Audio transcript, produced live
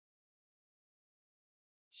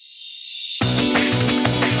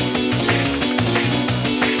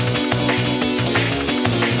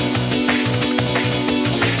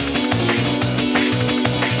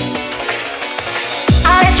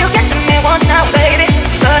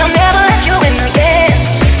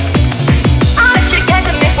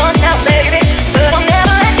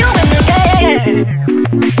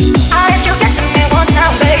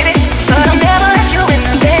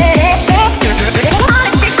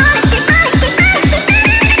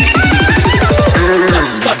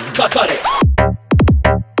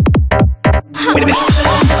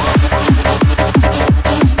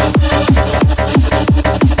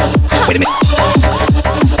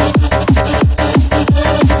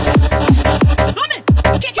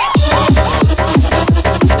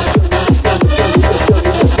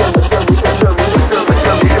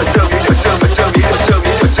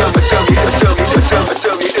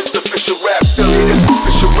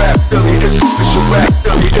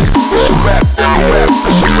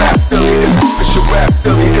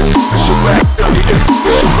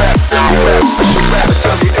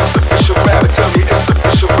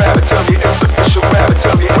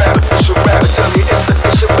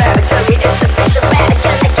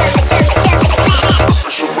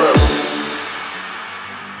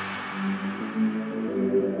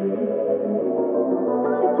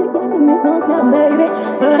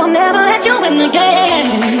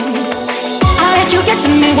again. I let you get to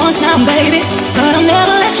me one time, baby, but I'll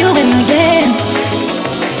never let you in again.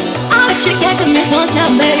 I let you get to me one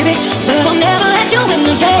time, baby, but I'll never let you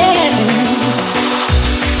in again.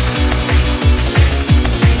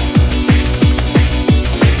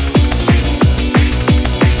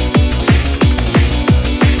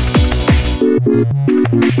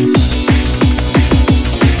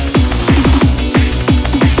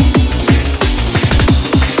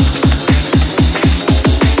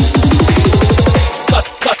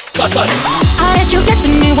 I let you get to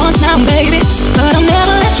me one time, baby, but I'll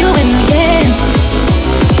never let you in again.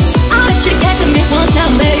 I let you get to me one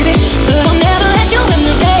time, baby, but I'll never let you in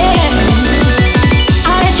again.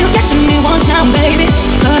 I let you get to me one time, baby,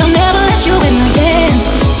 but I'll never let you in again.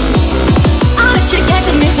 I let you get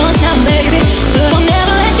to me one time, baby, but I'll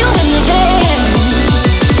never let you in again.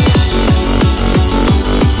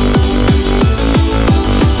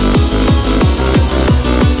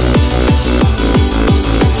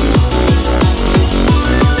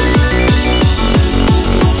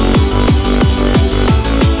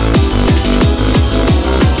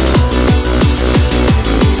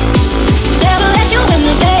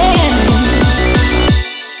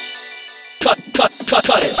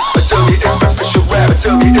 Tell me it's official rap.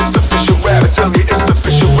 Tell me it's official rap. Tell me it's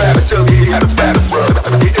official rap. Tell me he had a fat rub.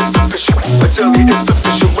 Tell me it's official. Tell me it's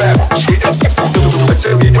official rap.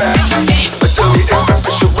 Tell me rap. Tell me it's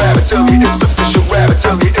official rap. Tell me it's official rap.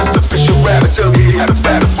 Tell me it's official rap. Tell me he had a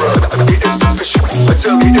fat rub. Tell me it's official.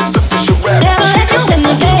 Tell me it's official rap.